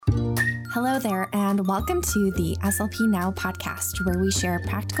Hello there, and welcome to the SLP Now podcast, where we share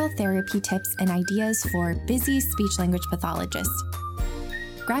practical therapy tips and ideas for busy speech-language pathologists.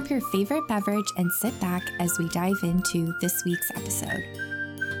 Grab your favorite beverage and sit back as we dive into this week's episode.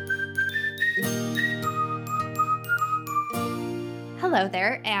 Hello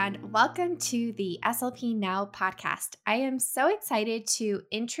there, and welcome to the SLP Now podcast. I am so excited to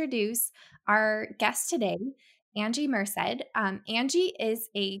introduce our guest today, Angie Merced. Angie is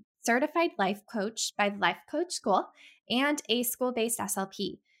a certified life coach by the Life Coach School and a school-based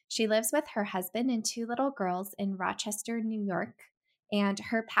SLP. She lives with her husband and two little girls in Rochester, New York, and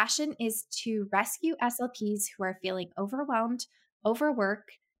her passion is to rescue SLPs who are feeling overwhelmed,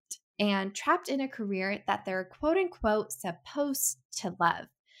 overworked, and trapped in a career that they're quote unquote supposed to love,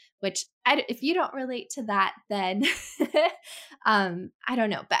 which if you don't relate to that, then I don't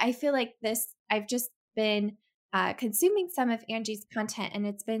know. But I feel like I've just been consuming some of Angie's content, and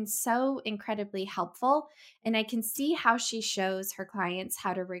it's been so incredibly helpful. And I can see how she shows her clients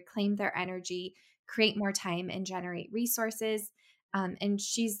how to reclaim their energy, create more time, and generate resources. And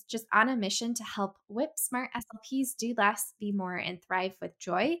she's just on a mission to help whip smart SLPs do less, be more, and thrive with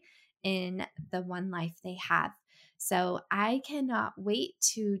joy in the one life they have. So I cannot wait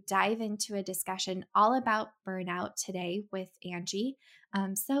to dive into a discussion all about burnout today with Angie.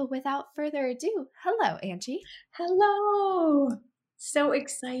 So without further ado, hello, Angie. Hello. So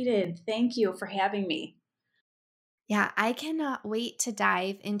excited. Thank you for having me. Yeah, I cannot wait to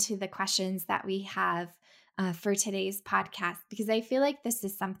dive into the questions that we have for today's podcast, because I feel like this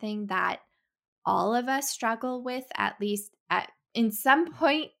is something that all of us struggle with, at least at some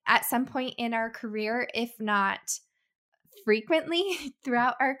point in our career, if not frequently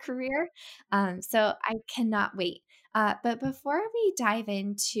throughout our career. So I cannot wait. But before we dive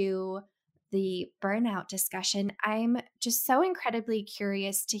into the burnout discussion, I'm just so incredibly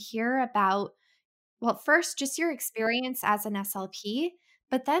curious to hear about, well, first, just your experience as an SLP,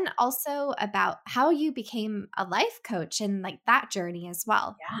 but then also about how you became a life coach and like that journey as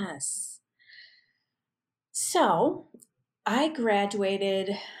well. Yes. So I graduated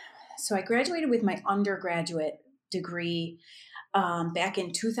with my undergraduate degree back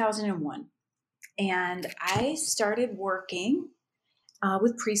in 2001. And I started working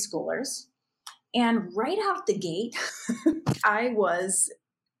with preschoolers. And right out the gate, I was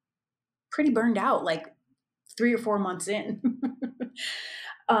pretty burned out, like 3 or 4 months in.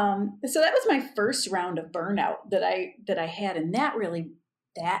 So that was my first round of burnout that I had, and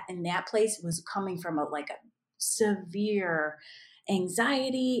that place was coming from a severe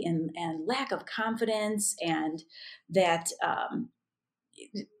anxiety and lack of confidence, and that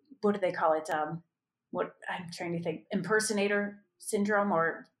what do they call it? What I'm trying to think, impersonator syndrome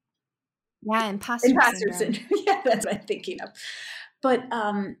or Imposter syndrome. Yeah, that's what I'm thinking of. But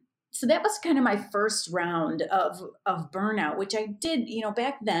so that was kind of my first round of burnout, which I did,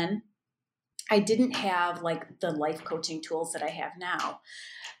 back then. I didn't have like the life coaching tools that I have now,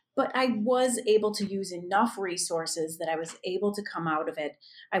 but I was able to use enough resources that I was able to come out of it.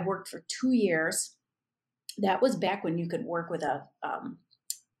 I worked for 2 years. That was back when you could work with a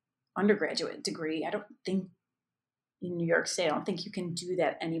undergraduate degree. I don't think in New York State, I don't think you can do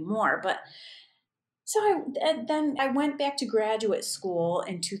that anymore. But so then I went back to graduate school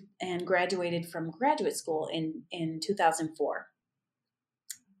and graduated from graduate school in 2004.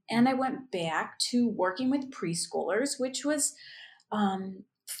 And I went back to working with preschoolers, which was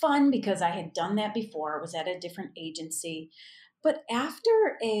fun because I had done that before. I was at a different agency. But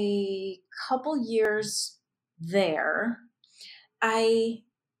after a couple years there, I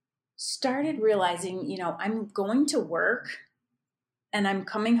started realizing, I'm going to work and I'm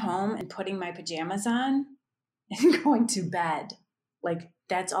coming home and putting my pajamas on and going to bed. Like,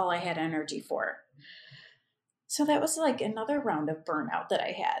 that's all I had energy for. So that was like another round of burnout that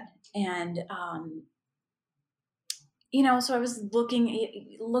I had. And, so I was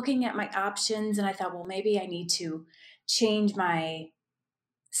looking at my options, and I thought, well, maybe I need to change my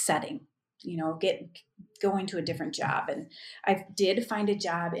setting, go into a different job. And I did find a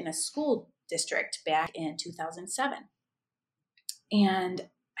job in a school district back in 2007. And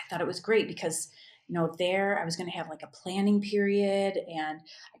I thought it was great because, there I was going to have like a planning period, and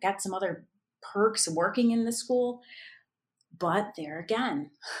I got some other perks working in the school. But there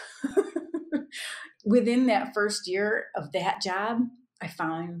again, within that first year of that job, I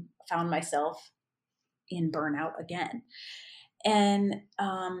found myself in burnout again. And,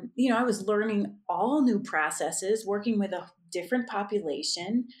 I was learning all new processes, working with a different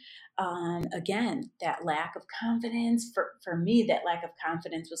population. Again, that lack of confidence, for me, that lack of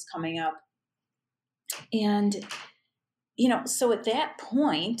confidence was coming up. And, so at that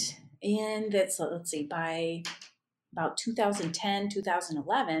point, let's see, by about 2010,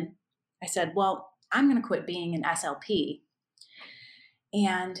 2011, I said, well, I'm going to quit being an SLP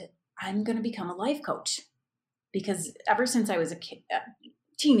and I'm going to become a life coach, because ever since I was a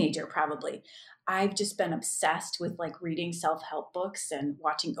teenager, probably, I've just been obsessed with like reading self-help books and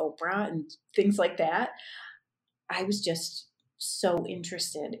watching Oprah and things like that. I was just so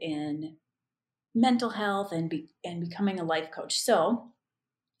interested in mental health and becoming a life coach. So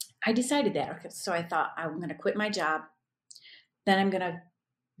I decided that. Okay, so I thought I'm going to quit my job, then I'm going to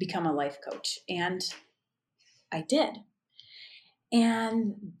become a life coach, and I did.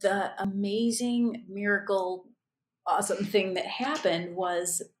 And the amazing miracle, awesome thing that happened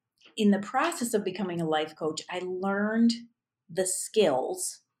was, in the process of becoming a life coach, I learned the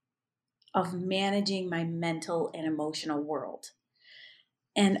skills of managing my mental and emotional world.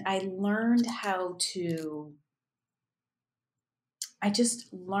 And I just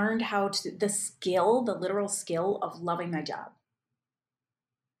learned the literal skill of loving my job.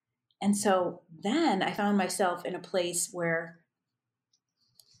 And so then I found myself in a place where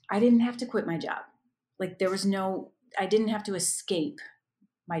I didn't have to quit my job. Like I didn't have to escape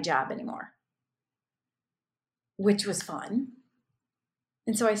my job anymore, which was fun.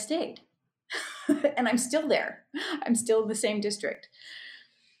 And so I stayed. And I'm still there. I'm still in the same district.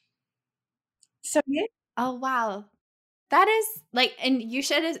 So yeah. Oh, wow. That is like, and you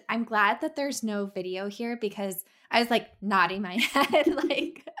should, I'm glad that there's no video here because I was like nodding my head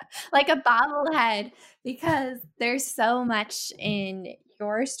like a bobblehead, because there's so much in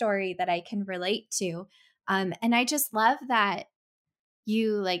your story that I can relate to. And I just love that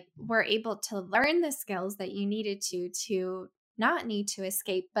you like were able to learn the skills that you needed to not need to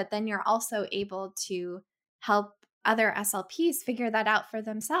escape, but then you're also able to help other SLPs figure that out for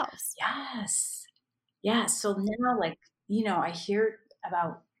themselves. Yes. Yeah. So now, like, I hear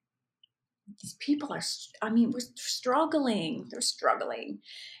about these people we're struggling. They're struggling.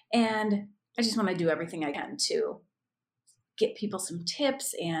 And I just want to do everything I can to get people some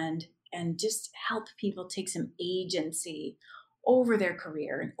tips and just help people take some agency over their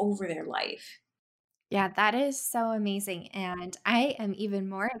career and over their life. Yeah, that is so amazing. And I am even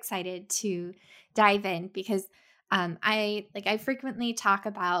more excited to dive in because I frequently talk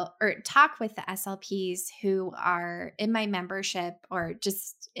with the SLPs who are in my membership or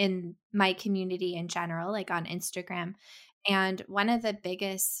just in my community in general, like on Instagram. And one of the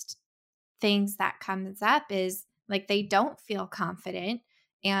biggest things that comes up is like they don't feel confident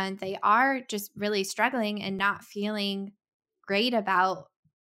and they are just really struggling and not feeling great about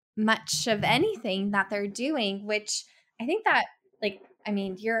much of anything that they're doing, which I think that, like, I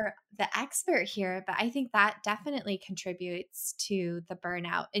mean, you're the expert here, but I think that definitely contributes to the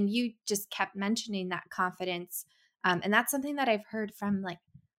burnout. And you just kept mentioning that confidence. And that's something that I've heard from like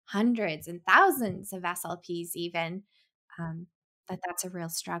hundreds and thousands of SLPs, even um, that's a real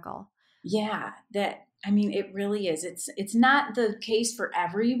struggle. Yeah, it really is. It's not the case for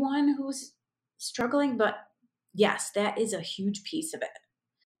everyone who's struggling, but yes, that is a huge piece of it.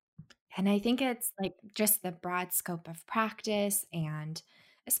 And I think it's like just the broad scope of practice. And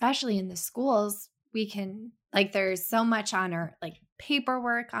especially in the schools, we can, like, there's so much on our like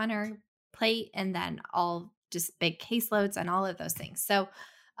paperwork on our plate, and then all just big caseloads and all of those things. So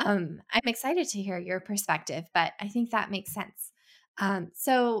I'm excited to hear your perspective, but I think that makes sense.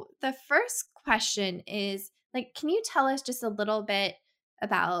 So the first question is like, can you tell us just a little bit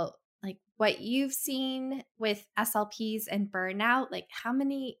about like what you've seen with SLPs and burnout? Like, how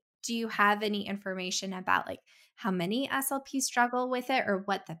many do you have any information about like how many SLPs struggle with it or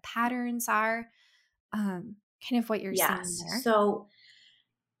what the patterns are? Kind of what you're seeing Yes. there. So,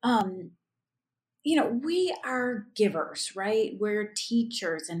 um, we are givers, right? We're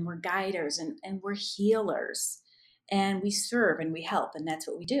teachers and we're guiders and we're healers, and we serve and we help, and that's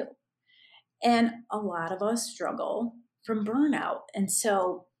what we do. And a lot of us struggle from burnout. And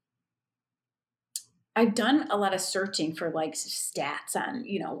so I've done a lot of searching for like stats on,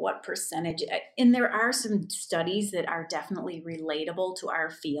 what percentage, and there are some studies that are definitely relatable to our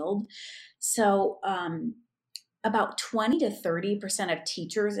field. So, about 20 to 30% of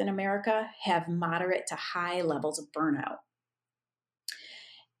teachers in America have moderate to high levels of burnout.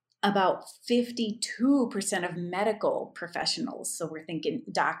 About 52% of medical professionals, so we're thinking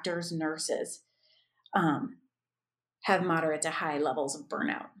doctors, nurses, um, have moderate to high levels of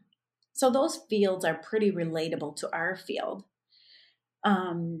burnout. So those fields are pretty relatable to our field.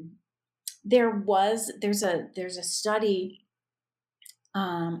 Um, there's a study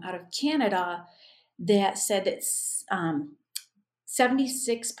out of Canada that said that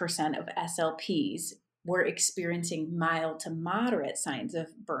 76% of SLPs were experiencing mild to moderate signs of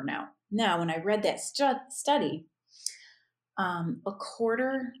burnout. Now, when I read that study, a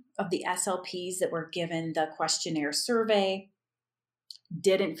quarter of the SLPs that were given the questionnaire survey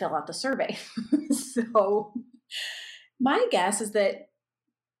didn't fill out the survey. So my guess is that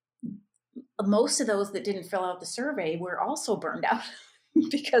most of those that didn't fill out the survey were also burned out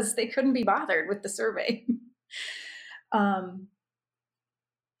because they couldn't be bothered with the survey. um,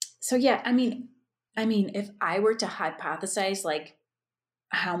 so yeah, if I were to hypothesize like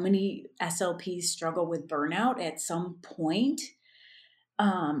how many SLPs struggle with burnout at some point,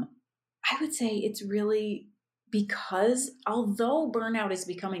 I would say it's really because although burnout is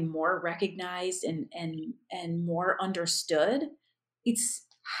becoming more recognized and more understood, it's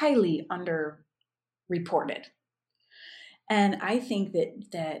highly underreported. And I think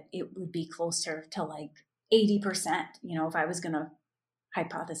that it would be closer to like 80%, if I was going to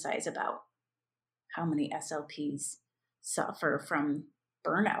hypothesize about how many SLPs suffer from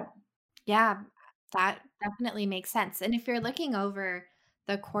burnout. Yeah, that definitely makes sense. And if you're looking over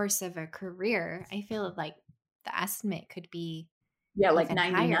the course of a career, I feel like the estimate could be Yeah, like even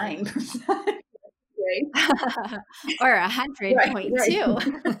higher. 99%. Right. Or 100 Right, point right. two.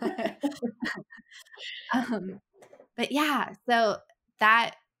 Um, but yeah, so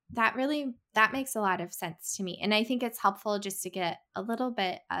that that makes a lot of sense to me, and I think it's helpful just to get a little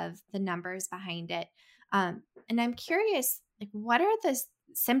bit of the numbers behind it. And I'm curious, like, what are the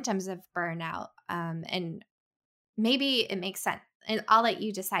symptoms of burnout? And maybe it makes sense, and I'll let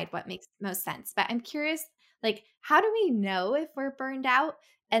you decide what makes most sense. But I'm curious, like, how do we know if we're burned out?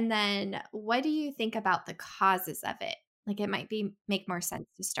 And then what do you think about the causes of it? Like, it might be make more sense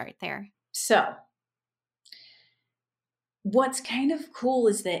to start there. So, what's kind of cool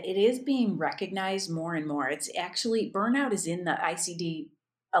is that it is being recognized more and more. It's actually burnout is in the ICD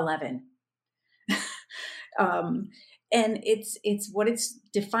 11. um, and it's what it's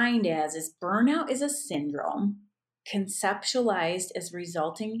defined as is burnout is a syndrome conceptualized as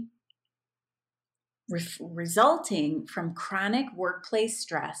resulting from chronic workplace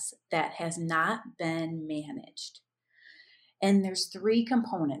stress that has not been managed. And there's three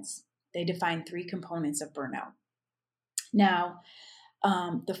components. They define three components of burnout. Now,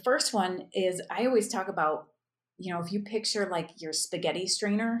 the first one is I always talk about, if you picture like your spaghetti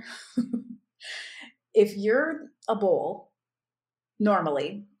strainer, if you're a bowl,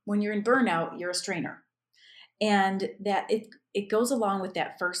 normally, when you're in burnout, you're a strainer. And that it goes along with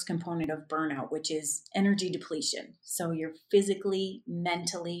that first component of burnout, which is energy depletion. So you're physically,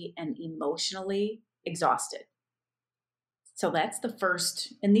 mentally, and emotionally exhausted. So that's the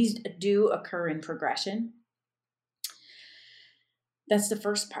first, and these do occur in progression. That's the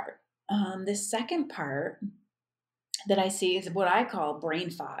first part. The second part that I see is what I call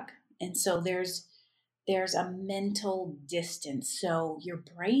brain fog. And so there's a mental distance. So your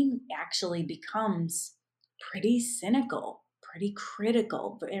brain actually becomes pretty cynical, pretty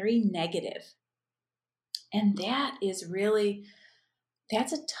critical, very negative. And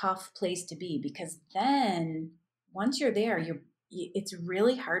that's a tough place to be because then once you're there, it's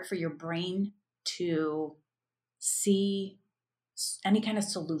really hard for your brain to see any kind of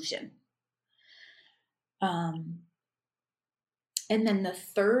solution. Um, and then the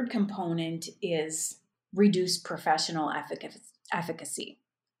third component is reduced professional efficacy.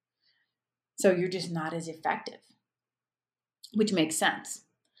 So you're just not as effective, which makes sense.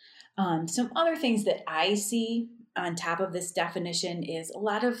 Some other things that I see on top of this definition is a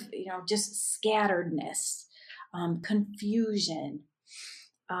lot of, just scatteredness, confusion,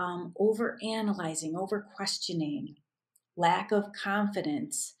 over analyzing, over questioning, lack of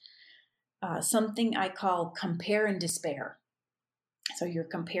confidence, something I call compare and despair. So you're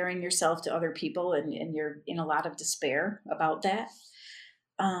comparing yourself to other people and you're in a lot of despair about that.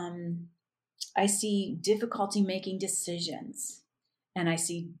 I see difficulty making decisions and I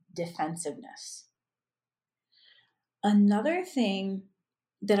see defensiveness. Another thing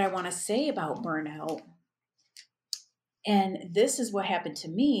that I want to say about burnout, and this is what happened to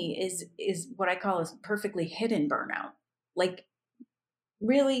me, is what I call is perfectly hidden burnout. Like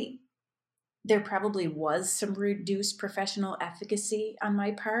really, there probably was some reduced professional efficacy on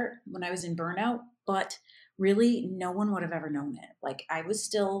my part when I was in burnout, but really no one would have ever known it. Like I was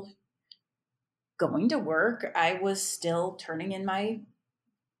still going to work. I was still turning in my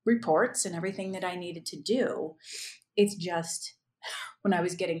reports and everything that I needed to do. It's just when I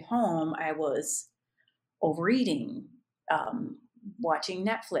was getting home, I was overeating, watching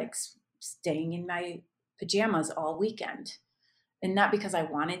Netflix, staying in my pajamas all weekend. And not because I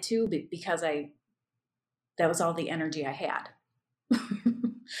wanted to, but because that was all the energy I had.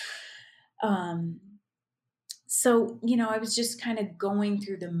 So, I was just kind of going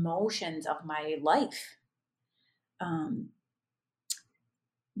through the motions of my life. Um,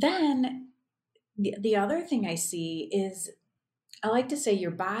 then the other thing I see is I like to say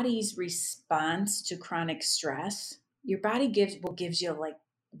your body's response to chronic stress. Your body gives you like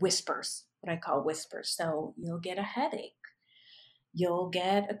whispers, what I call whispers. So you'll get a headache, you'll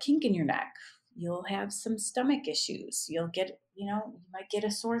get a kink in your neck, you'll have some stomach issues, you might get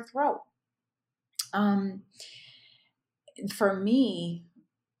a sore throat. Um, for me,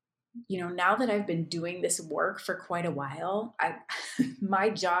 now that I've been doing this work for quite a while, I my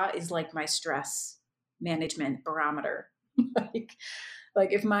jaw is like my stress management barometer. like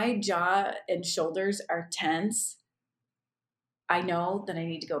like if my jaw and shoulders are tense, I know that I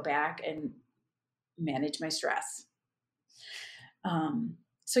need to go back and manage my stress.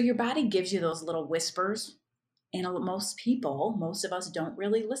 So your body gives you those little whispers, and most of us don't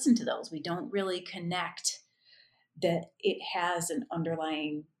really listen to those. We don't really connect that it has an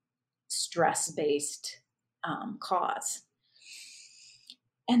underlying stress based cause.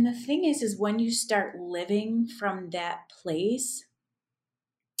 And the thing is when you start living from that place,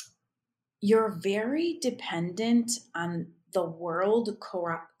 you're very dependent on the world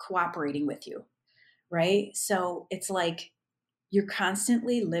cooperating with you, right? So it's like you're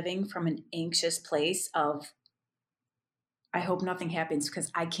constantly living from an anxious place of, I hope nothing happens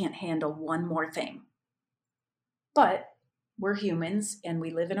because I can't handle one more thing. But we're humans and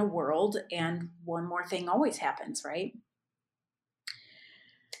we live in a world, and one more thing always happens, right?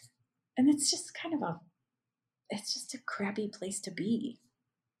 And it's just a crappy place to be.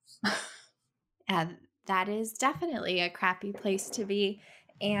 And that is definitely a crappy place to be.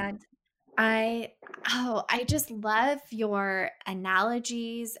 And I I just love your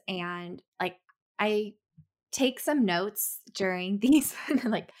analogies, and like I take some notes during these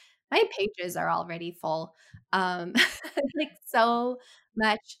like my pages are already full. Um like so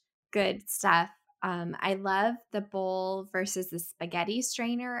much good stuff. I love the bowl versus the spaghetti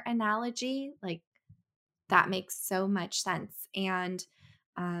strainer analogy. Like that makes so much sense. And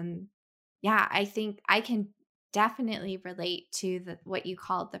um, yeah, I think I can definitely relate to what you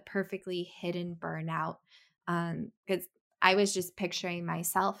called the perfectly hidden burnout. Because I was just picturing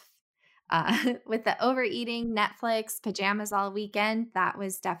myself with the overeating, Netflix, pajamas all weekend. That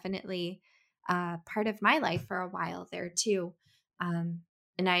was definitely part of my life for a while there too.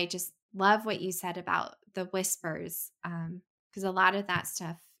 And I just love what you said about the whispers, because a lot of that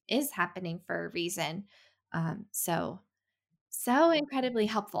stuff is happening for a reason. So incredibly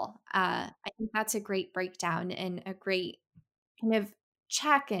helpful. I think that's a great breakdown and a great kind of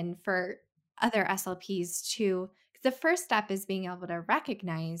check-in for other SLPs too. 'Cause the first step is being able to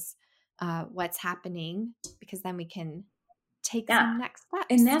recognize what's happening, because then we can take Yeah. some next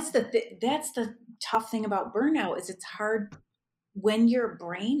And steps. that's the tough thing about burnout is it's hard when your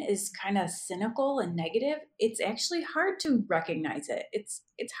brain is kind of cynical and negative. It's actually hard to recognize it. It's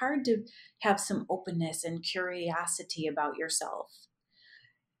hard to have some openness and curiosity about yourself.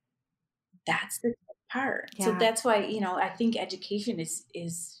 That's the tough part. So Yeah. that's why, I think education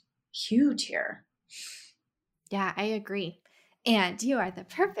is huge here. Yeah, I agree. And you are the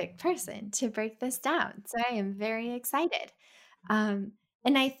perfect person to break this down. So I am very excited. Um,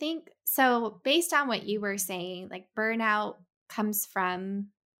 and I think so, based on what you were saying, like burnout comes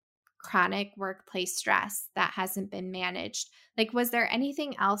from chronic workplace stress that hasn't been managed. Like, was there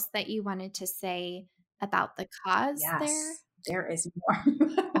anything else that you wanted to say about the cause there? Yes, there is more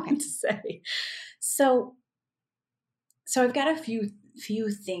I Okay. want to say. So so I've got a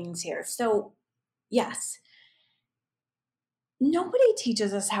few things here. So yes, nobody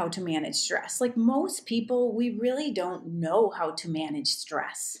teaches us how to manage stress. Like most people, we really don't know how to manage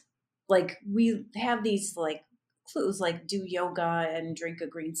stress. Like we have these like clues like do yoga and drink a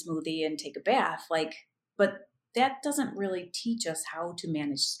green smoothie and take a bath, like, but that doesn't really teach us how to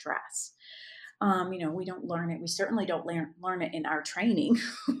manage stress. We don't learn it. We certainly don't learn it in our training.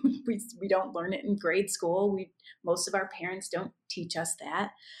 We don't learn it in grade school. Most of our parents don't teach us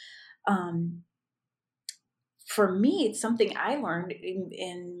that. Um, for me, it's something I learned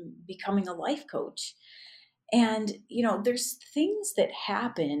in becoming a life coach. And, there's things that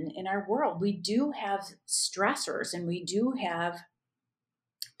happen in our world. We do have stressors and we do have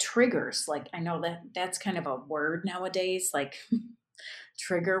triggers. Like, I know that that's kind of a word nowadays, like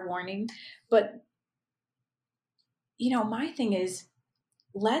trigger warning. But, my thing is,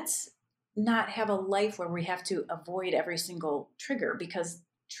 let's not have a life where we have to avoid every single trigger because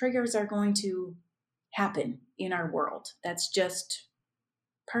triggers are going to happen in our world. That's just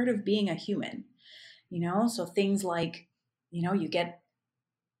part of being a human. So things like, you get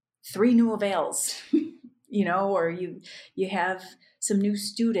three new avails or you have some new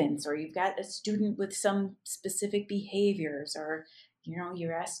students, or you've got a student with some specific behaviors, or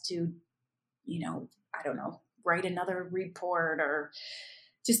you're asked to, I don't know, write another report, or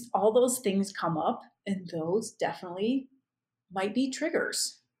just all those things come up, and those definitely might be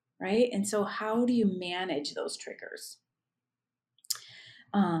triggers, right? And so how do you manage those triggers?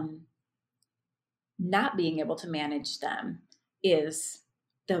 um, Not being able to manage them is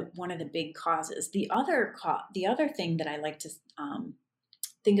the one of the big causes. The other thing that I like to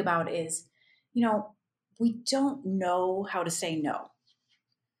think about is, we don't know how to say no.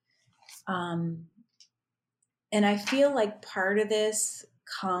 Um, and I feel like part of this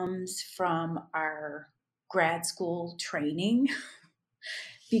comes from our grad school training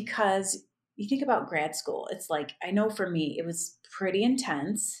because you think about grad school, it's like, I know for me, it was pretty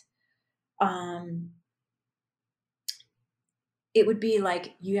intense. Um, it would be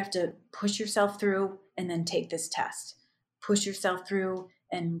like you have to push yourself through and then take this test, push yourself through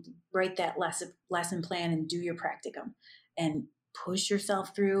and write that lesson plan and do your practicum, and push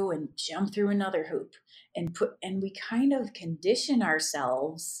yourself through and jump through another hoop, and we kind of condition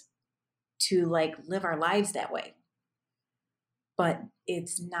ourselves to like live our lives that way, but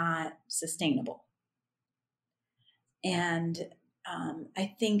it's not sustainable. And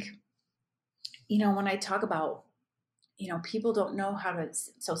I think, when I talk about, people don't know how to,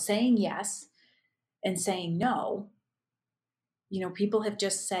 so saying yes and saying no, people have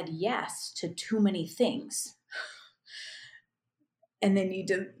just said yes to too many things, and they need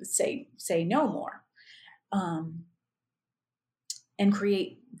to say no more, um, and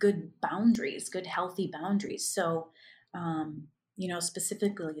create good boundaries, good healthy boundaries. So,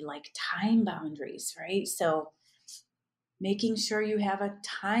 specifically like time boundaries, right? So making sure you have a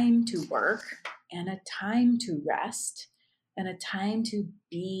time to work and a time to rest and a time to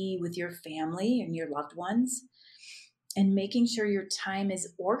be with your family and your loved ones, and making sure your time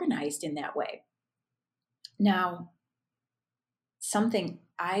is organized in that way. Now, something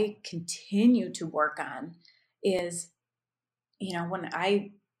I continue to work on is, when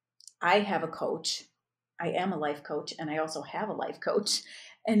I have a coach, I am a life coach, and I also have a life coach.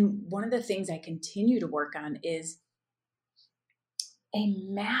 And one of the things I continue to work on is a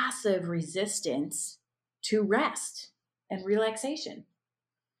massive resistance to rest and relaxation.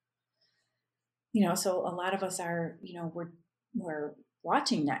 So a lot of us are, we're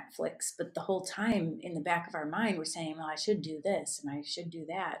watching Netflix, but the whole time in the back of our mind, we're saying, well, I should do this and I should do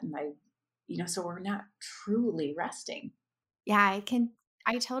that. And so we're not truly resting. Yeah,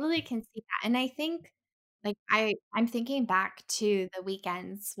 I totally can see that, and I think, like, I'm thinking back to the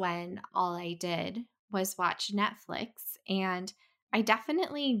weekends when all I did was watch Netflix, and I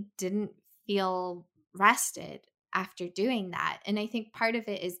definitely didn't feel rested after doing that, and I think part of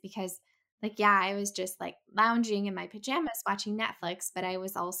it is because, like, yeah, I was just, like, lounging in my pajamas watching Netflix, but I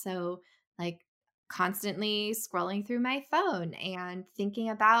was also, like, constantly scrolling through my phone and thinking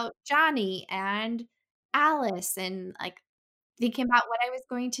about Johnny and Alice and, like, thinking about what I was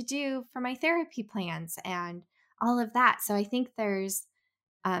going to do for my therapy plans and all of that. So I think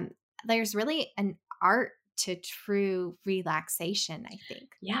um, there's really an art to true relaxation, I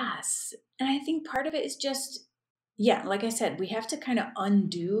think. Yes. And I think part of it is just, yeah, like I said, we have to kind of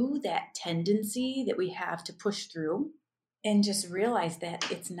undo that tendency that we have to push through and just realize that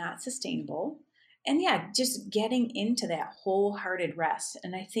it's not sustainable. And yeah, just getting into that wholehearted rest.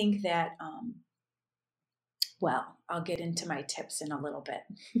 And I think that, well, I'll get into my tips in a little bit.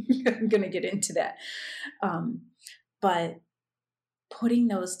 I'm going to get into that. Um, but putting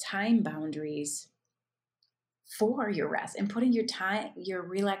those time boundaries for your rest and putting your time, your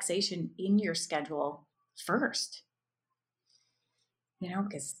relaxation in your schedule first,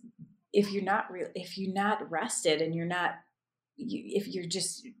 because if you're not rested and if you're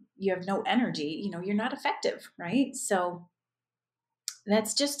just, you have no energy, you're not effective, right? So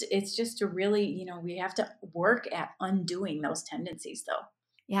it's just a really, we have to work at undoing those tendencies though.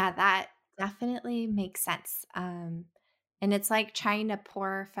 Yeah, that definitely makes sense. And it's like trying to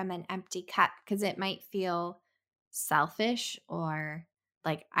pour from an empty cup because it might feel selfish or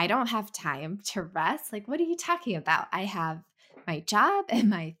like I don't have time to rest. Like, what are you talking about? I have my job and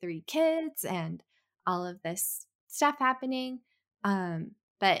my three kids and all of this stuff happening.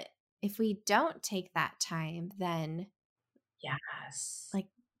 But if we don't take that time, then Yes. like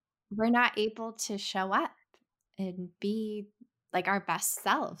we're not able to show up and be like our best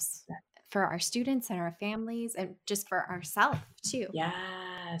selves for our students and our families and just for ourselves too.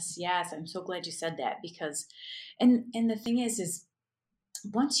 Yes, yes. I'm so glad you said that because, and the thing is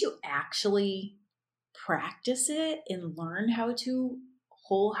once you actually practice it and learn how to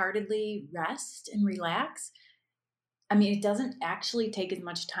wholeheartedly rest and relax, I mean, it doesn't actually take as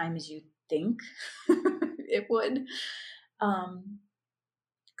much time as you think it would.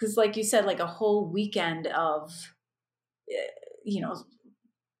 Because, like you said, like a whole weekend of, eh, you know,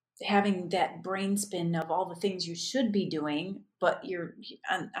 having that brain spin of all the things you should be doing, but you're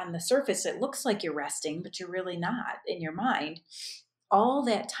on the surface, it looks like you're resting, but you're really not in your mind. All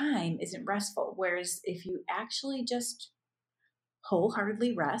that time isn't restful. Whereas if you actually just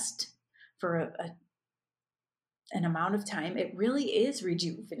wholeheartedly rest for an amount of time, it really is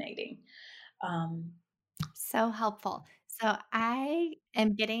rejuvenating. Um, So helpful. So I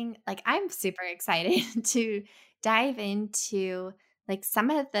am getting like I'm super excited to dive into like some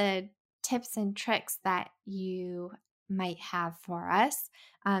of the tips and tricks that you might have for us.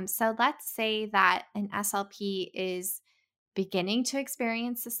 So let's say that an SLP is beginning to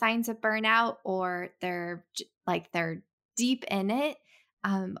experience the signs of burnout or they're deep in it.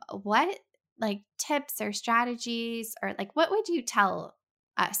 What like tips or strategies or like what would you tell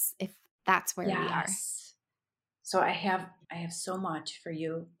us if that's where we are? yes. So I have so much for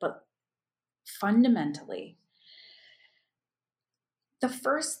you, but fundamentally, the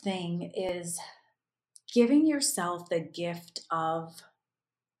first thing is giving yourself the gift of,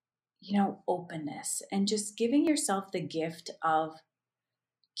 openness, and just giving yourself the gift of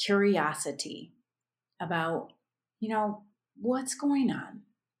curiosity about, you know, what's going on?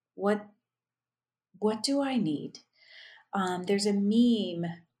 What what do I need? There's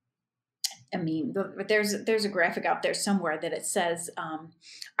but there's a graphic out there somewhere that it says,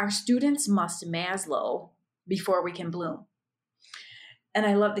 our students must Maslow before we can bloom. And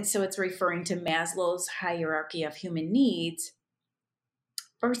I love that. So it's referring to Maslow's hierarchy of human needs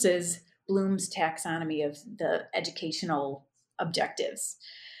versus Bloom's taxonomy of the educational objectives.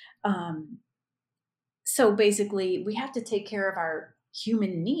 Um, so basically, we have to take care of our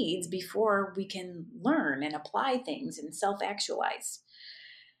human needs before we can learn and apply things and self actualize.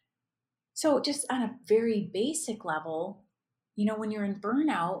 So, just on a very basic level, when you're in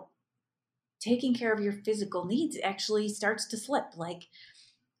burnout, taking care of your physical needs actually starts to slip. Like,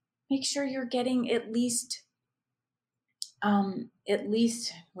 make sure you're getting at least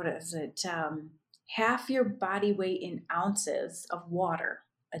what is it? Half your body weight in ounces of water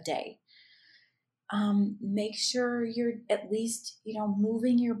a day. Make sure you're at least,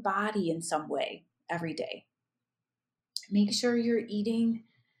 moving your body in some way every day. Make sure you're eating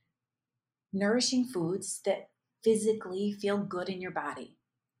nourishing foods that physically feel good in your body.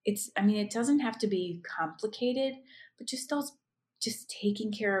 It doesn't have to be complicated, but just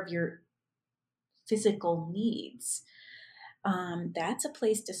taking care of your physical needs. That's a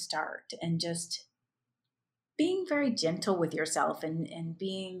place to start, and just being very gentle with yourself and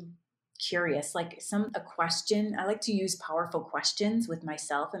being curious. Like a question, I like to use powerful questions with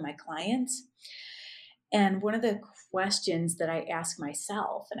myself and my clients. And one of the questions that I ask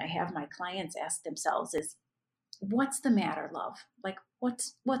myself and I have my clients ask themselves is, what's the matter, love? Like,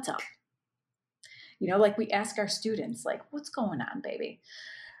 what's up? Like we ask our students, like, what's going on, baby?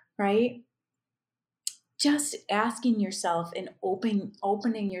 Right? Just asking yourself and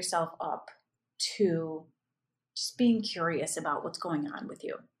opening yourself up to just being curious about what's going on with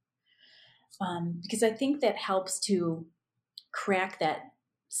you. Because I think that helps to crack that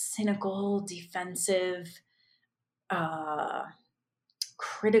cynical, defensive, uh,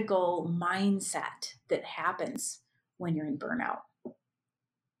 critical mindset that happens when you're in burnout.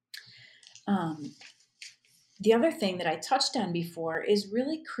 Um, the other thing that I touched on before is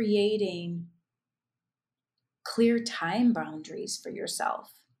really creating clear time boundaries for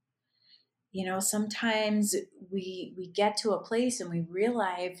yourself. Sometimes we get to a place and we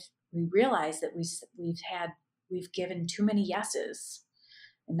realize that we've given too many yeses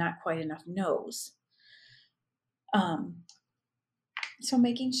and not quite enough no's. So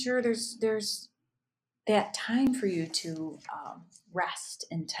making sure there's that time for you to rest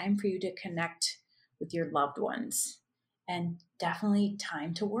and time for you to connect with your loved ones, and definitely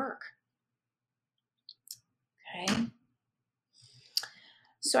time to work. Okay.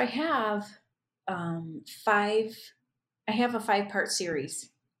 So five. I have a 5-part series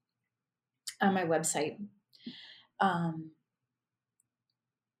on my website.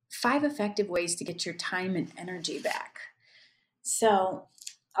 5 effective ways to get your time and energy back. So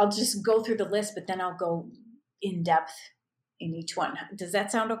I'll just go through the list, but then I'll go in depth in each one. Does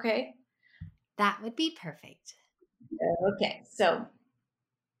that sound okay? That would be perfect. Okay.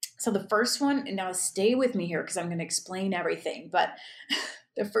 So the first one, and now stay with me here because I'm going to explain everything, but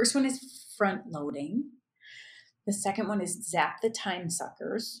the first one is front loading. The second one is zap the time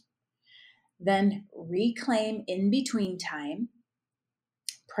suckers. Then reclaim in between time.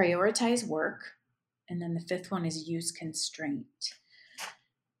 prioritize work, and then the fifth one is use constraint.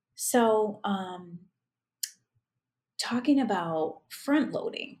 So, talking about front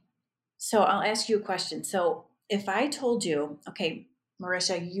loading. So I'll ask you a question. So if I told you, okay,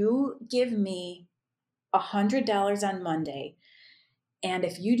 Marisha, you give me $100 on Monday, and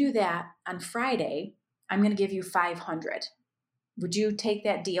if you do that on Friday, I'm going to give you 500. Would you take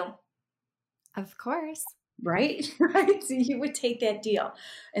that deal? Of course. Right? Right. So you would take that deal.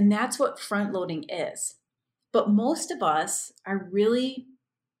 And that's what front loading is. But most of us are really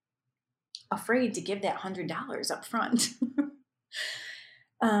afraid to give that $100 up front.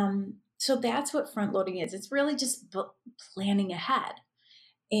 So that's what front loading is. It's really just planning ahead.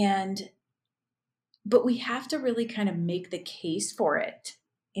 But we have to really kind of make the case for it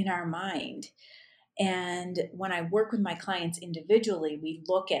in our mind. And when I work with my clients individually, we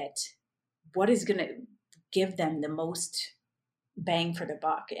look at what is going to give them the most bang for the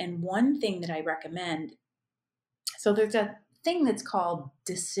buck. And one thing that I recommend, so there's a thing that's called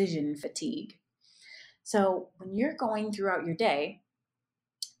decision fatigue. So when you're going throughout your day,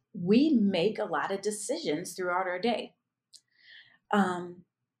 we make a lot of decisions throughout our day.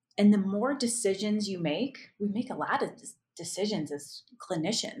 And the more decisions you make, we make a lot of decisions as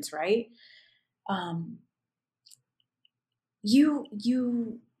clinicians, right?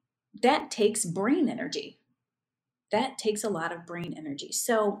 That takes brain energy. That takes a lot of brain energy.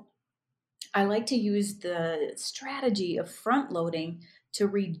 So I like to use the strategy of front loading to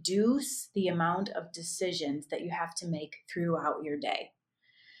reduce the amount of decisions that you have to make throughout your day.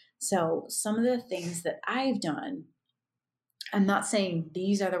 So some of the things that I've done, I'm not saying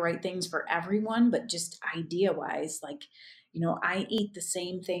these are the right things for everyone, but just idea wise, like, I eat the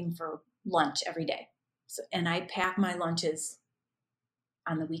same thing for lunch every day. So, and I pack my lunches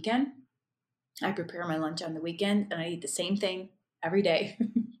on the weekend. I prepare my lunch on the weekend and I eat the same thing every day,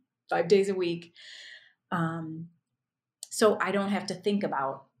 5 days a week. So I don't have to think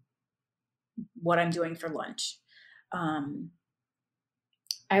about what I'm doing for lunch.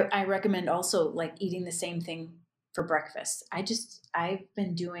 I recommend also like eating the same thing for breakfast. I've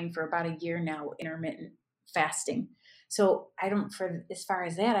been doing for about a year now intermittent fasting. So as far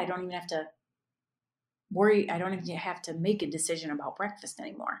as that, I don't even have to worry. I don't even have to make a decision about breakfast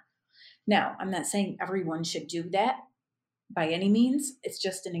anymore. Now, I'm not saying everyone should do that by any means. It's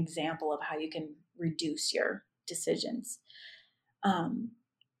just an example of how you can reduce your decisions. I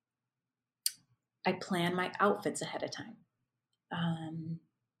plan my outfits ahead of time.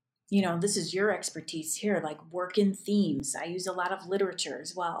 This is your expertise here, like work in themes. I use a lot of literature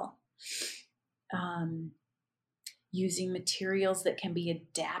as well. Using materials that can be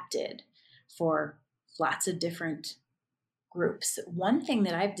adapted for lots of different groups. One thing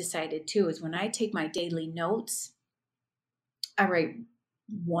that I've decided too is when I take my daily notes, I write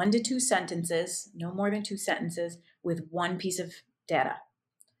 1 to 2 sentences, no more than 2 sentences, with one piece of data.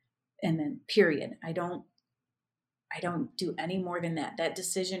 And then period. I don't do any more than that. That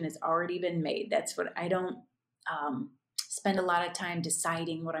decision has already been made. That's what I don't spend a lot of time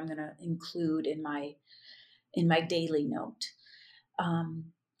deciding what I'm going to include in my daily note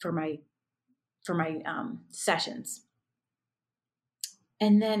for my sessions.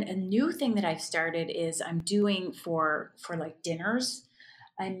 And then a new thing that I've started is I'm doing for like dinners,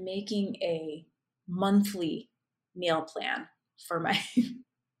 I'm making a monthly meal plan for my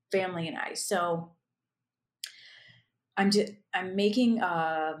family and I. So I'm making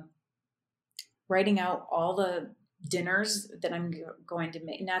writing out all the dinners that I'm going to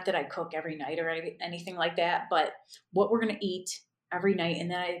make. Not that I cook every night or anything like that, but what we're going to eat every night,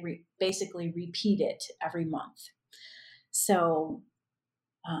 and then I basically repeat it every month. So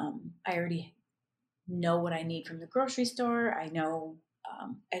I already know what I need from the grocery store. I know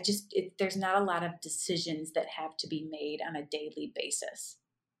there's not a lot of decisions that have to be made on a daily basis.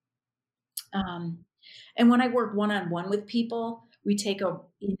 And when I work one-on-one with people, we take a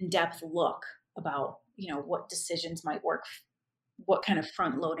in-depth look about, what decisions might work, what kind of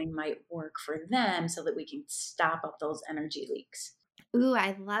front loading might work for them so that we can stop up those energy leaks. Ooh,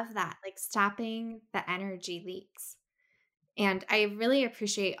 I love that. Like stopping the energy leaks. And I really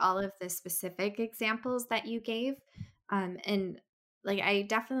appreciate all of the specific examples that you gave. And like, I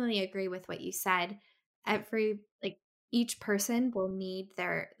definitely agree with what you said. Each person will need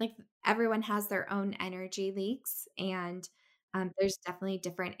everyone has their own energy leaks. And there's definitely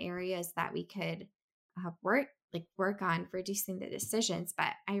different areas that we could work on reducing the decisions.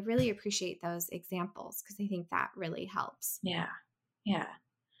 But I really appreciate those examples because I think that really helps. Yeah. Yeah.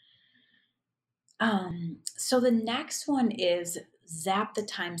 So the next one is zap the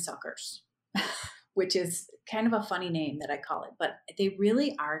time suckers, which is kind of a funny name that I call it, but they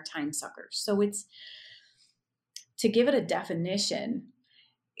really are time suckers. So it's, to give it a definition,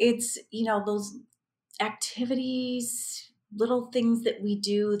 it's, those activities, little things that we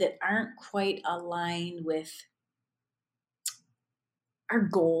do that aren't quite aligned with our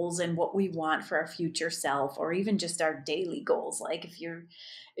goals and what we want for our future self, or even just our daily goals. Like if your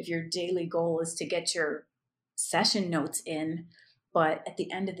daily goal is to get your session notes in, but at the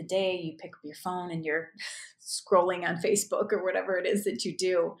end of the day you pick up your phone and you're scrolling on Facebook or whatever it is that you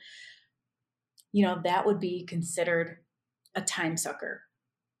do, that would be considered a time sucker.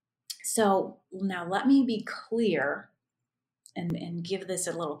 So now let me be clear and give this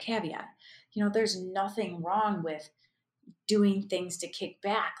a little caveat. There's nothing wrong with doing things to kick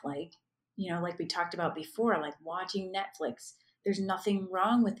back, like we talked about before, like watching Netflix. There's nothing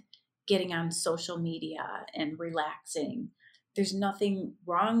wrong with getting on social media and relaxing. There's nothing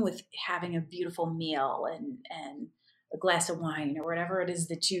wrong with having a beautiful meal and a glass of wine or whatever it is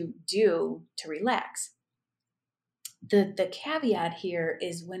that you do to relax. The caveat here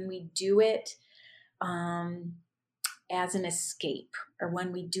is when we do it as an escape, or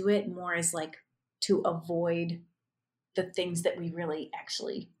when we do it more as like to avoid the things that we really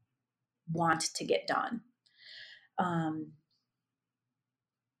actually want to get done.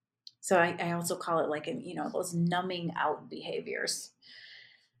 So I also call it like, those numbing out behaviors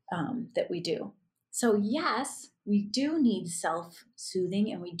that we do. So yes, we do need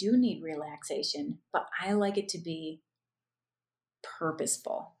self-soothing and we do need relaxation, but I like it to be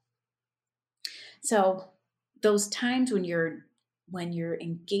purposeful. So those times when you're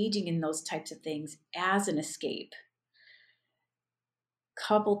engaging in those types of things as an escape,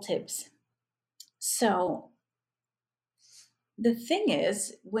 couple tips. So the thing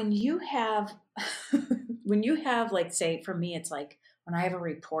is, when you have like, say for me, it's like when I have a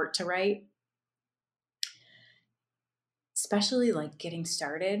report to write, especially like getting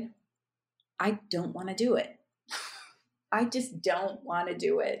started, I don't want to do it. I just don't want to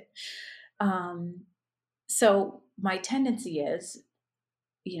do it. So my tendency is,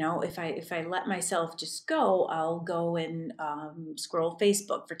 if I let myself just go, I'll go and scroll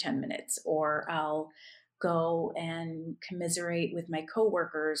Facebook for 10 minutes, or I'll go and commiserate with my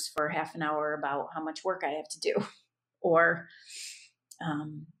coworkers for half an hour about how much work I have to do. Or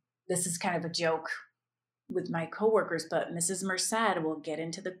this is kind of a joke with my coworkers, but Mrs. Merced will get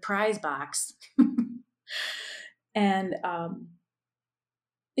into the prize box. And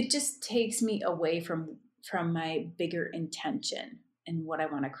it just takes me away from my bigger intention and what I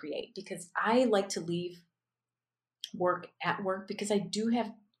want to create, because I like to leave work at work, because I do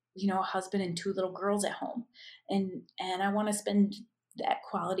have, a husband and 2 little girls at home, and I want to spend that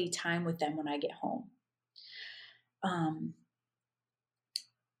quality time with them when I get home.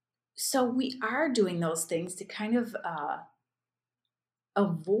 So we are doing those things to kind of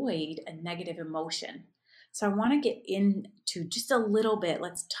avoid a negative emotion. So I want to get into just a little bit.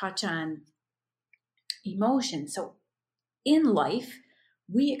 Let's touch on emotion. So in life,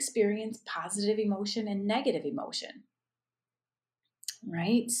 we experience positive emotion and negative emotion,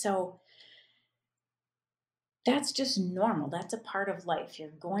 right? So that's just normal. That's a part of life. You're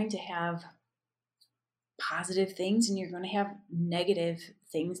going to have positive things and you're going to have negative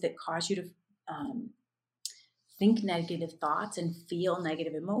things that cause you to think negative thoughts and feel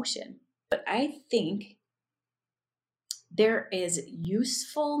negative emotion. But I think there is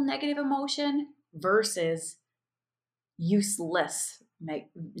useful negative emotion versus useless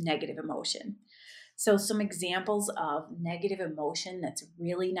negative emotion. So some examples of negative emotion that's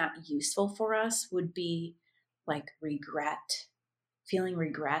really not useful for us would be like regret,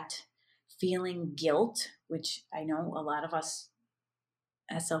 feeling guilt, which I know a lot of us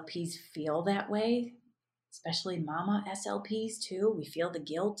SLPs feel that way, especially mama SLPs too. We feel the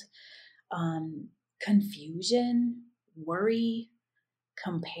guilt, confusion, worry,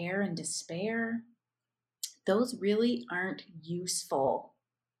 compare, and despair. Those really aren't useful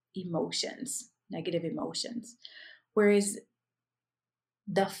emotions, negative emotions. Whereas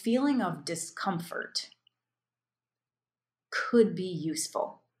the feeling of discomfort could be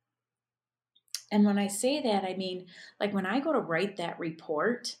useful. And when I say that, I mean, like when I go to write that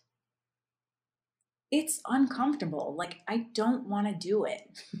report, it's uncomfortable. Like I don't want to do it.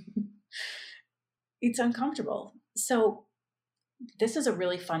 It's uncomfortable. So this is a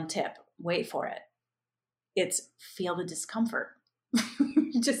really fun tip. Wait for it. It's feel the discomfort.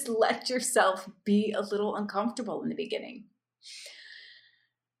 Just let yourself be a little uncomfortable in the beginning.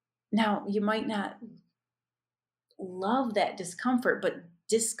 Now, you might not love that discomfort, but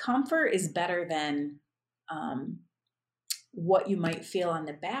discomfort is better than what you might feel on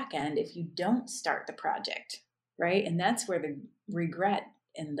the back end if you don't start the project, right? And that's where the regret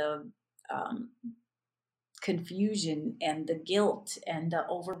and the confusion and the guilt and the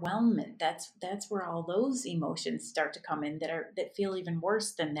overwhelmment, that's where all those emotions start to come in that feel even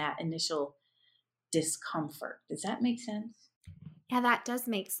worse than that initial discomfort. Does that make sense? Yeah, that does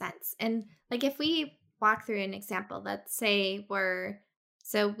make sense. And like if we walk through an example, let's say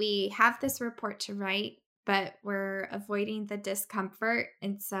we have this report to write, but we're avoiding the discomfort.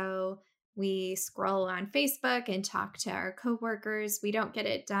 And so we scroll on Facebook and talk to our coworkers. We don't get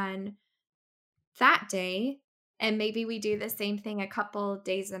it done that day. And maybe we do the same thing a couple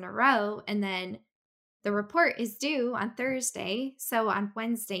days in a row. And then the report is due on Thursday. So on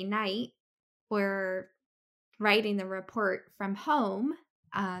Wednesday night, we're writing the report from home,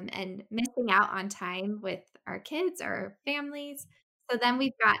 and missing out on time with our kids or our families. So then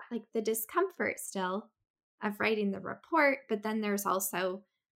we've got like the discomfort still of writing the report, but then there's also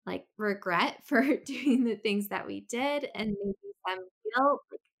like regret for doing the things that we did and maybe some guilt.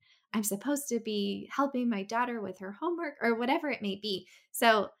 Like, I'm supposed to be helping my daughter with her homework or whatever it may be.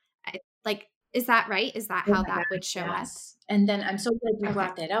 So, like, is that right? Is that Oh how my that would gosh, show up? yes. And then I'm so glad you Okay.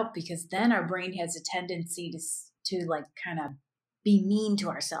 brought that up, because then our brain has a tendency to like kind of be mean to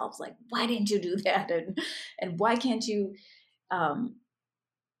ourselves, like, why didn't you do that? And why can't you um,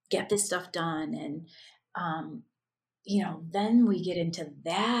 get this stuff done? And um, then we get into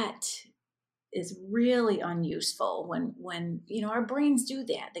that is really unuseful when our brains do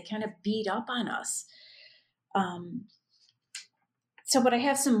that. They kind of beat up on us. Um, but I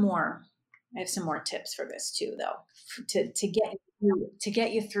have some more tips for this too, though, to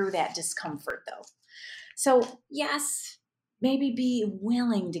get you through that discomfort, though. So yes, maybe be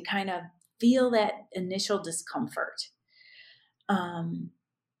willing to kind of feel that initial discomfort. Um,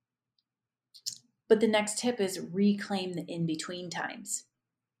 but the next tip is reclaim the in between times.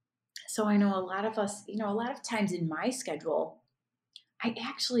 So I know a lot of us, a lot of times in my schedule, I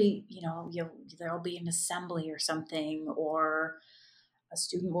actually, there'll be an assembly or something, or a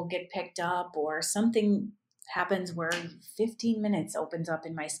student will get picked up, or something happens where 15 minutes opens up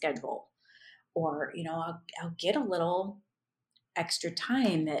in my schedule, or I'll get a little extra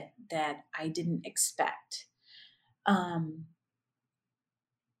time that I didn't expect. Um,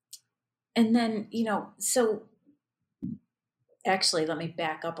 and then so actually, let me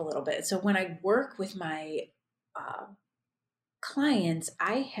back up a little bit. So when I work with my uh, clients,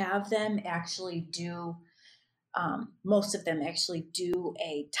 I have them actually do most of them actually do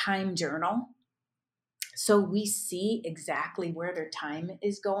a time journal. So we see exactly where their time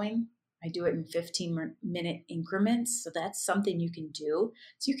is going. I do it in 15-minute increments. So that's something you can do.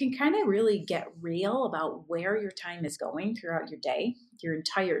 So you can kind of really get real about where your time is going throughout your day, your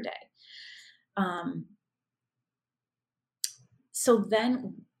entire day. Um, so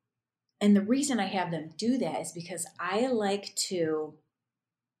then, and the reason I have them do that is because I like to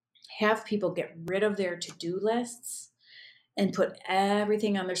have people get rid of their to do lists and put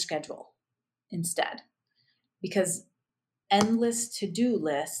everything on their schedule instead. Because endless to do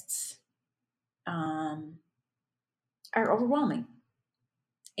lists um, are overwhelming.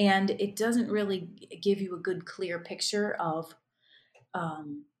 And it doesn't really give you a good, clear picture of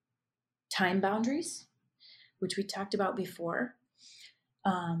um, time boundaries, which we talked about before.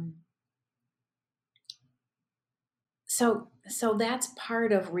 Um, so that's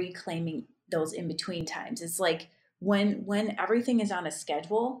part of reclaiming those in between times. It's like when everything is on a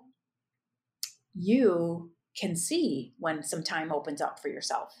schedule, you can see when some time opens up for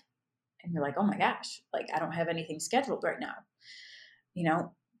yourself, and you're like, oh my gosh, like I don't have anything scheduled right now.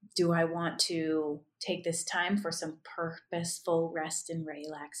 Do I want to take this time for some purposeful rest and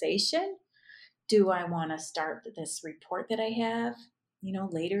relaxation? Do I want to start this report that I have,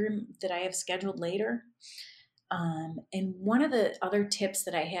 later, that I have scheduled later? And one of the other tips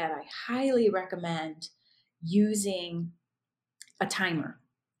that I had, I highly recommend using a timer.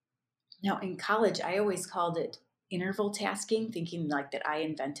 Now, in college, I always called it interval tasking, thinking like that I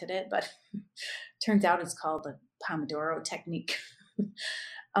invented it, but turns out it's called the Pomodoro technique.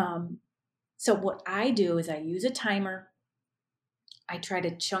 um, so what I do is I use a timer. I try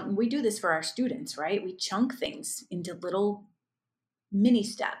to chunk, we do this for our students, right? We chunk things into little mini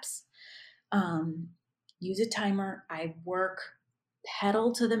steps. Um, Use a timer. I work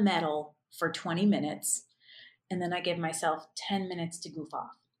pedal to the metal for 20 minutes, and then I give myself 10 minutes to goof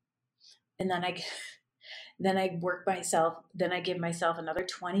off. And then I then I work myself, then I give myself another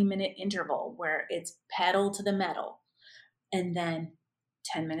 20-minute interval where it's pedal to the metal, and then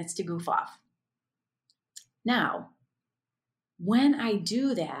 10 minutes to goof off. Now, when I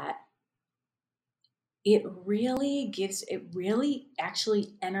do that, it really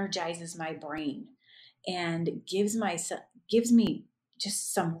actually energizes my brain and gives me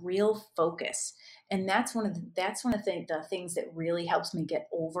just some real focus. And that's one of the things that really helps me get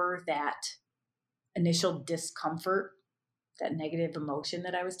over that initial discomfort, that negative emotion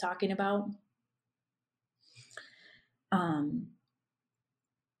that I was talking about. Um,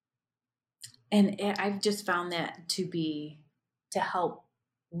 I've just found that to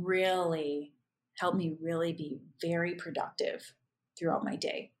really help me really be very productive throughout my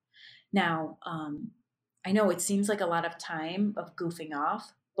day. Now, I know it seems like a lot of time of goofing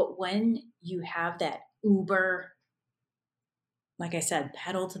off, but when you have that uber, like I said,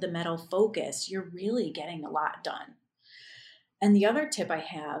 pedal to the metal focus, you're really getting a lot done. And the other tip I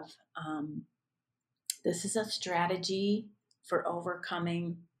have, this is a strategy for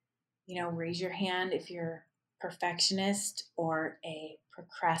overcoming, raise your hand if you're perfectionist or a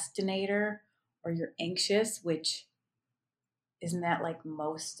procrastinator or you're anxious, which isn't that like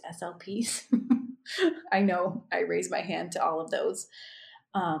most SLPs? I know I raise my hand to all of those.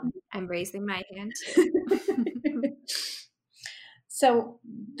 Um, I'm raising my hand too. so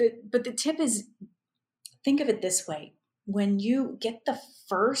the tip is, think of it this way. When you get the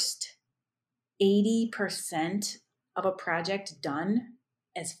first 80% of a project done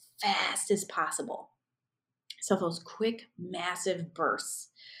as fast as possible, so those quick, massive bursts,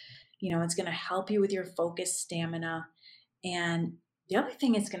 it's going to help you with your focus, stamina. And the other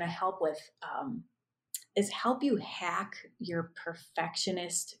thing it's going to help with is help you hack your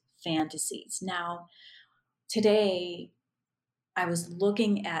perfectionist fantasies. Now, today, I was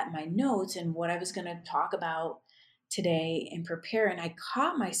looking at my notes and what I was going to talk about today and prepare, and I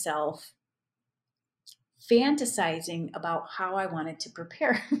caught myself fantasizing about how I wanted to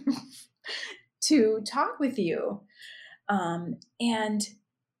prepare to talk with you. And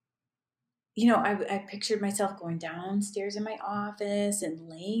I pictured myself going downstairs in my office and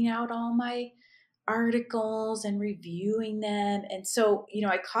laying out all my articles and reviewing them. And so,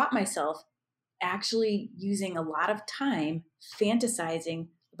 I caught myself actually using a lot of time fantasizing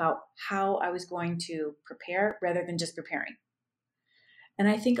about how I was going to prepare rather than just preparing. And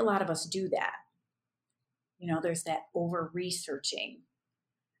I think a lot of us do that. There's that over researching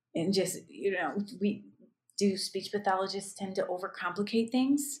and just, we do speech pathologists tend to overcomplicate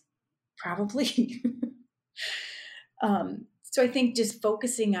things? Probably. So I think just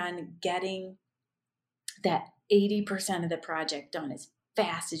focusing on getting that 80% of the project done as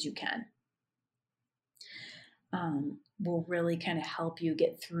fast as you can will really kind of help you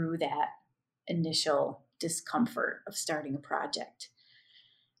get through that initial discomfort of starting a project.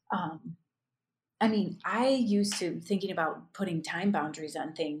 I used to thinking about putting time boundaries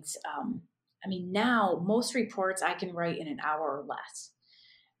on things. Now most reports I can write in an hour or less.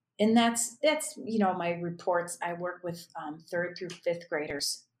 And that's my reports. I work with third through fifth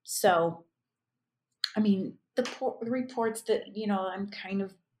graders. So, the reports that, I'm kind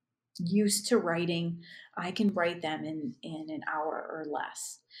of used to writing, I can write them in an hour or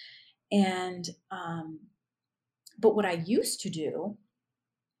less. And, but what I used to do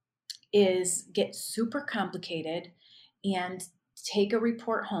is get super complicated and take a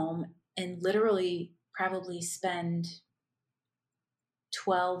report home and literally probably spend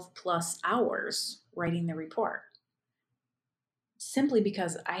 12 plus hours writing the report simply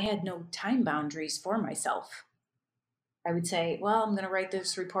because I had no time boundaries for myself. I would say, well, I'm going to write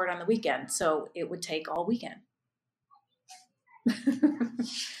this report on the weekend. So it would take all weekend.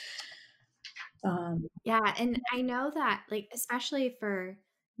 Yeah, and I know that, like, especially for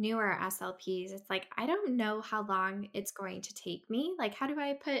newer SLPs, it's like, I don't know how long it's going to take me. Like, how do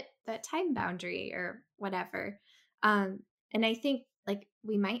I put that time boundary or whatever? And I think, like,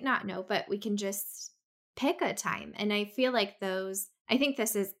 we might not know, but we can just pick a time. And I feel like I think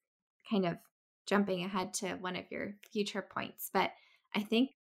this is kind of jumping ahead to one of your future points, but I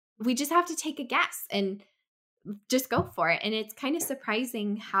think we just have to take a guess and just go for it. And it's kind of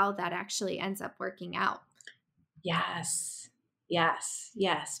surprising how that actually ends up working out. Yes, yes,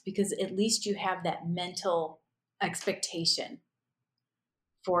 yes, because at least you have that mental expectation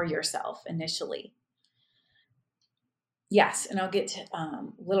for yourself initially. Yes, and I'll get to a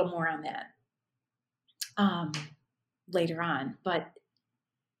little more on that um, later on. But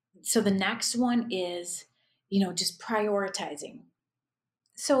so the next one is, just prioritizing.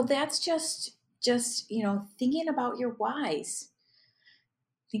 So that's just thinking about your whys,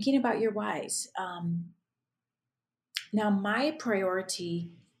 thinking about your whys. Now, my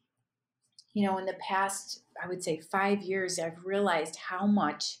priority, in the past, I would say 5 years, I've realized how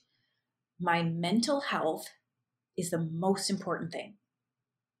much my mental health is the most important thing.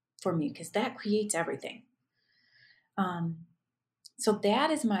 for me because that creates everything. So that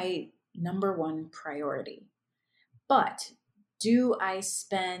is my number one priority. But do I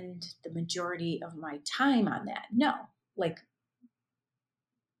spend the majority of my time on that? No. Like,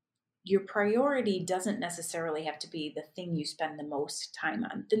 your priority doesn't necessarily have to be the thing you spend the most time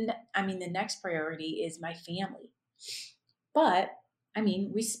on. The next priority is my family. But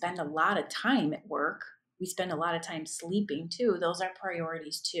we spend a lot of time at work. We spend a lot of time sleeping too. Those are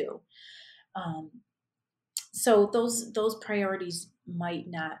priorities too. Um, so those priorities might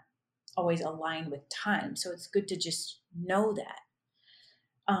not always align with time. So it's good to just know that.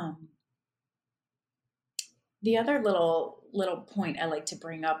 The other little point I like to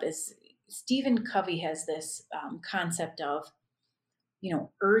bring up is Stephen Covey has this concept of,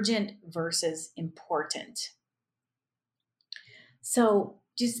 urgent versus important. So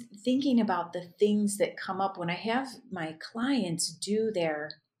just thinking about the things that come up when I have my clients do their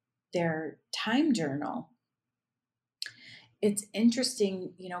time journal, it's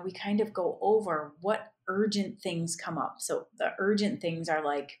interesting, we kind of go over what urgent things come up. So the urgent things are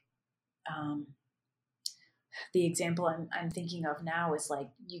like, the example I'm thinking of now is like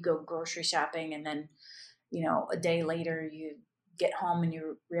you go grocery shopping and then, a day later you get home and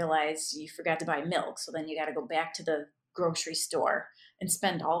you realize you forgot to buy milk. So then you got to go back to the grocery store and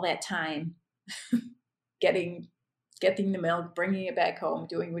spend all that time getting the milk, bringing it back home,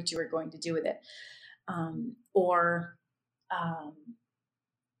 doing what you were going to do with it.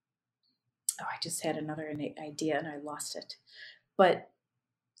 I just had another idea and I lost it. But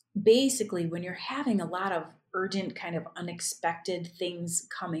basically, when you're having a lot of urgent, kind of unexpected things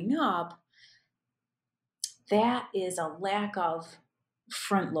coming up, that is a lack of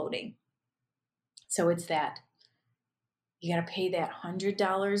front loading. So it's that you got to pay that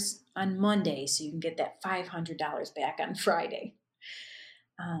 $100 on Monday so you can get that $500 back on Friday.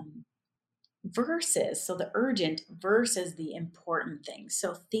 So the urgent versus the important things.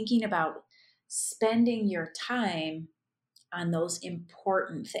 So thinking about spending your time on those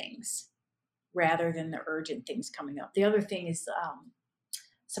important things rather than the urgent things coming up. The other thing is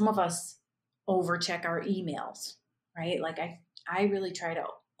some of us overcheck our emails, right? Like I really try to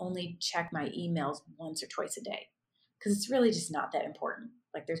only check my emails once or twice a day because it's really just not that important.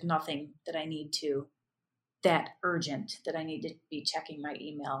 Like there's nothing that urgent that I need to be checking my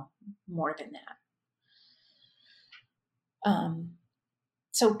email more than that.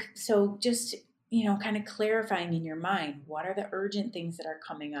 So just, kind of clarifying in your mind, what are the urgent things that are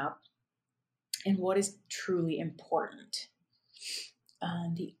coming up and what is truly important.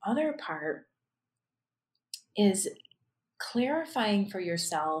 The other part is clarifying for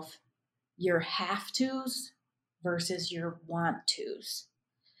yourself your have tos versus your want tos.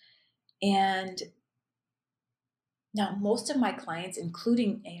 And now most of my clients,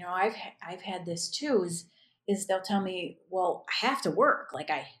 including, I've had this too, is they'll tell me, well, I have to work.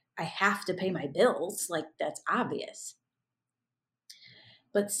 Like I have to pay my bills. Like that's obvious.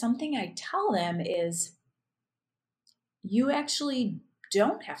 But something I tell them is you actually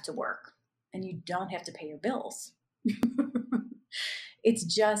don't have to work and you don't have to pay your bills. It's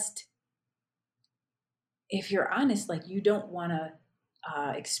just, if you're honest, like you don't want to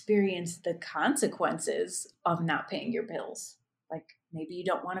experience the consequences of not paying your bills. Like maybe you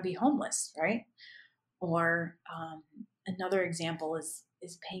don't want to be homeless, right? Or another example is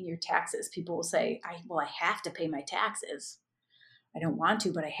paying your taxes. People will say, I have to pay my taxes. I don't want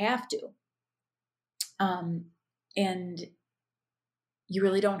to, but I have to. And you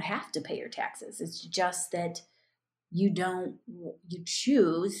really don't have to pay your taxes. It's just that you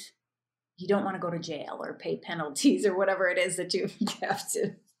choose, you don't want to go to jail or pay penalties or whatever it is that you have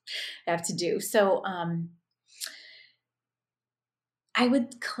to do. So I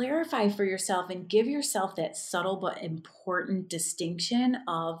would clarify for yourself and give yourself that subtle but important distinction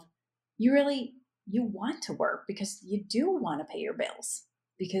of you want to work because you do want to pay your bills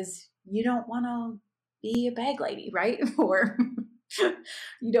because you don't want to be a bag lady, right? Or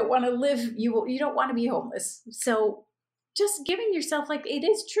you don't want to live, you don't want to be homeless. So just giving yourself, like, it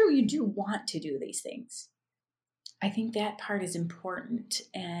is true, you do want to do these things. I think that part is important.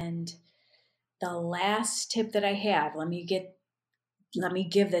 And the last tip that I have, let me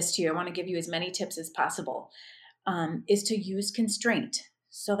give this to you. I want to give you as many tips as possible, is to use constraint.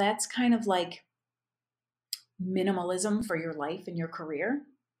 So that's kind of like minimalism for your life and your career.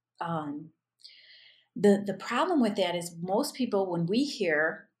 The problem with that is most people, when we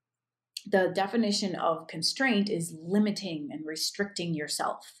hear the definition of constraint, is limiting and restricting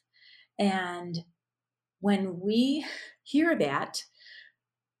yourself. And when we hear that,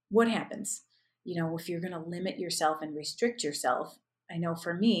 what happens? If you're going to limit yourself and restrict yourself, I know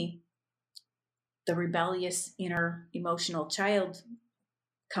for me, the rebellious inner emotional child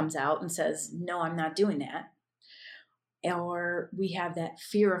comes out and says, no, I'm not doing that. Or we have that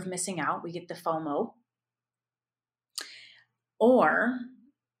fear of missing out. We get the FOMO. Or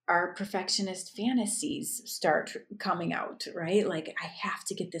our perfectionist fantasies start coming out, right? Like, I have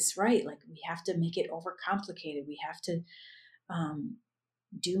to get this right. Like, we have to make it overcomplicated. We have to um,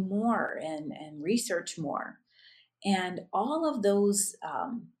 do more and research more. And all of those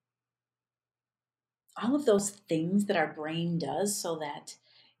things that our brain does so that,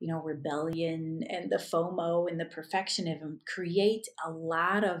 rebellion and the FOMO and the perfectionism create a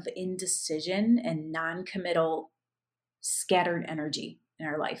lot of indecision and non-committal scattered energy in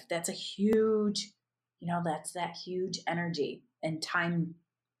our life. That's a huge, that's that huge energy and time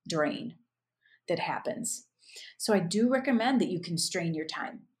drain that happens. So I do recommend that you constrain your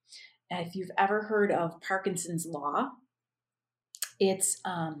time. And if you've ever heard of Parkinson's law, it's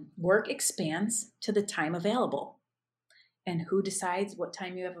work expands to the time available. And who decides what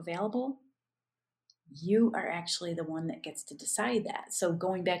time you have available? You are actually the one that gets to decide that. So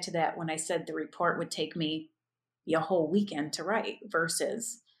going back to that, when I said the report would take me a whole weekend to write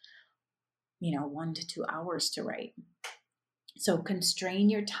versus, 1 to 2 hours to write. So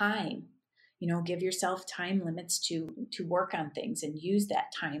constrain your time, give yourself time limits to work on things and use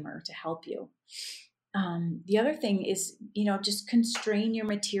that timer to help you. The other thing is, just constrain your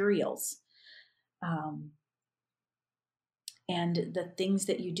materials. And the things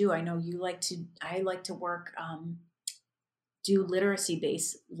that you do. I know I like to work, do literacy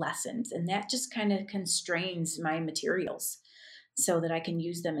based lessons, and that just kind of constrains my materials so that I can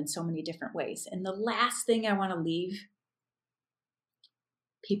use them in so many different ways. And the last thing I want to leave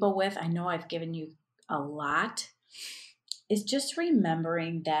people with, I know I've given you a lot, is just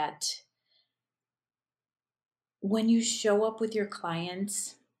remembering that when you show up with your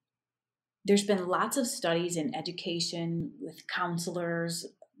clients, there's been lots of studies in education with counselors,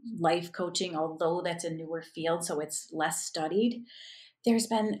 life coaching, although that's a newer field, so it's less studied. There's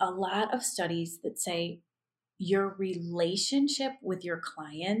been a lot of studies that say your relationship with your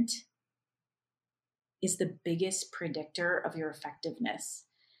client is the biggest predictor of your effectiveness.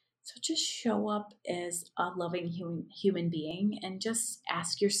 So just show up as a loving human being and just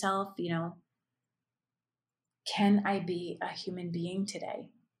ask yourself, can I be a human being today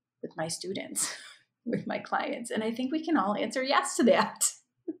with my students, with my clients? And I think we can all answer yes to that.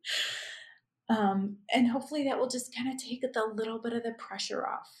 And hopefully that will just kind of take a little bit of the pressure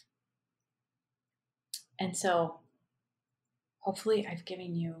off. And so hopefully I've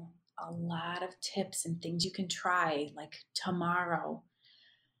given you a lot of tips and things you can try like tomorrow.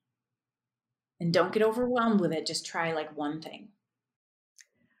 And don't get overwhelmed with it. Just try like one thing.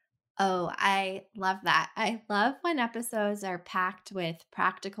 Oh, I love that. I love when episodes are packed with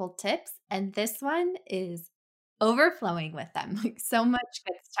practical tips, and this one is overflowing with them. Like so much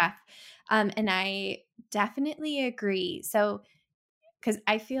good stuff. And I definitely agree. So, because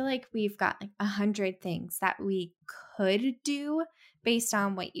I feel like we've got like 100 things that we could do based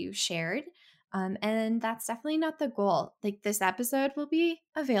on what you shared. And that's definitely not the goal. Like this episode will be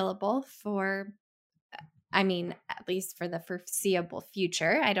available for, I mean, at least for the foreseeable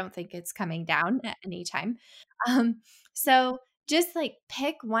future. I don't think it's coming down at any time. Um, so just like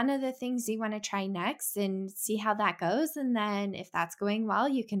pick one of the things you want to try next and see how that goes. And then if that's going well,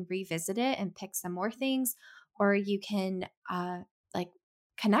 you can revisit it and pick some more things, or you can like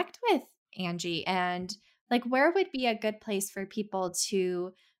connect with Angie and like where would be a good place for people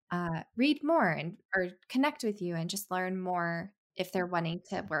to read more and or connect with you and just learn more if they're wanting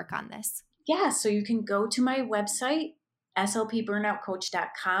to work on this. Yeah, so you can go to my website,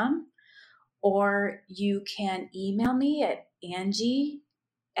 slpburnoutcoach.com, or you can email me at Angie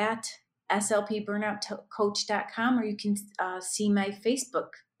at slpburnoutcoach.com, or you can see my Facebook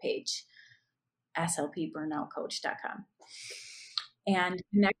page, slpburnoutcoach.com, and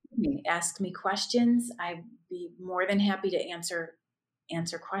connect with me, ask me questions. I'd be more than happy to answer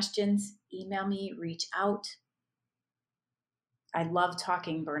questions. Email me, reach out. I love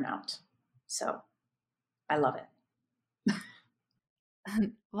talking burnout, so I love it.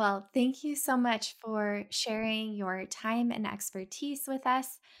 Well, thank you so much for sharing your time and expertise with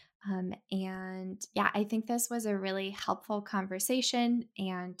us. And yeah, I think this was a really helpful conversation,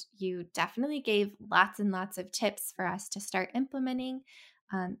 and you definitely gave lots and lots of tips for us to start implementing.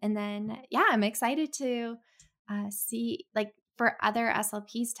 And then, yeah, I'm excited to see, like, for other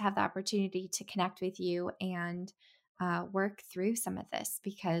SLPs to have the opportunity to connect with you and work through some of this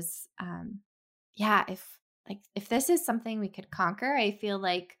because, yeah, if this is something we could conquer, I feel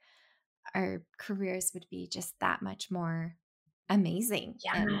like our careers would be just that much more amazing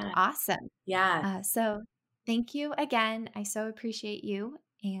and Yeah. awesome. Yeah. So thank you again. I so appreciate you,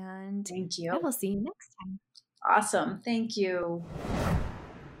 and Thank I you. will see you next time. Awesome. Thank you.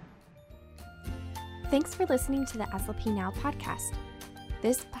 Thanks for listening to the SLP Now podcast.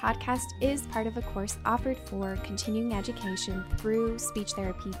 This podcast is part of a course offered for continuing education through Speech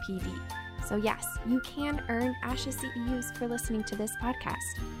Therapy PD. So yes, you can earn ASHA CEUs for listening to this podcast.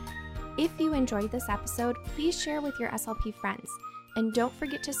 If you enjoyed this episode, please share with your SLP friends. And don't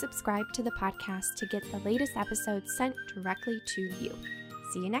forget to subscribe to the podcast to get the latest episodes sent directly to you.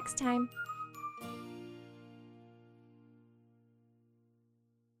 See you next time.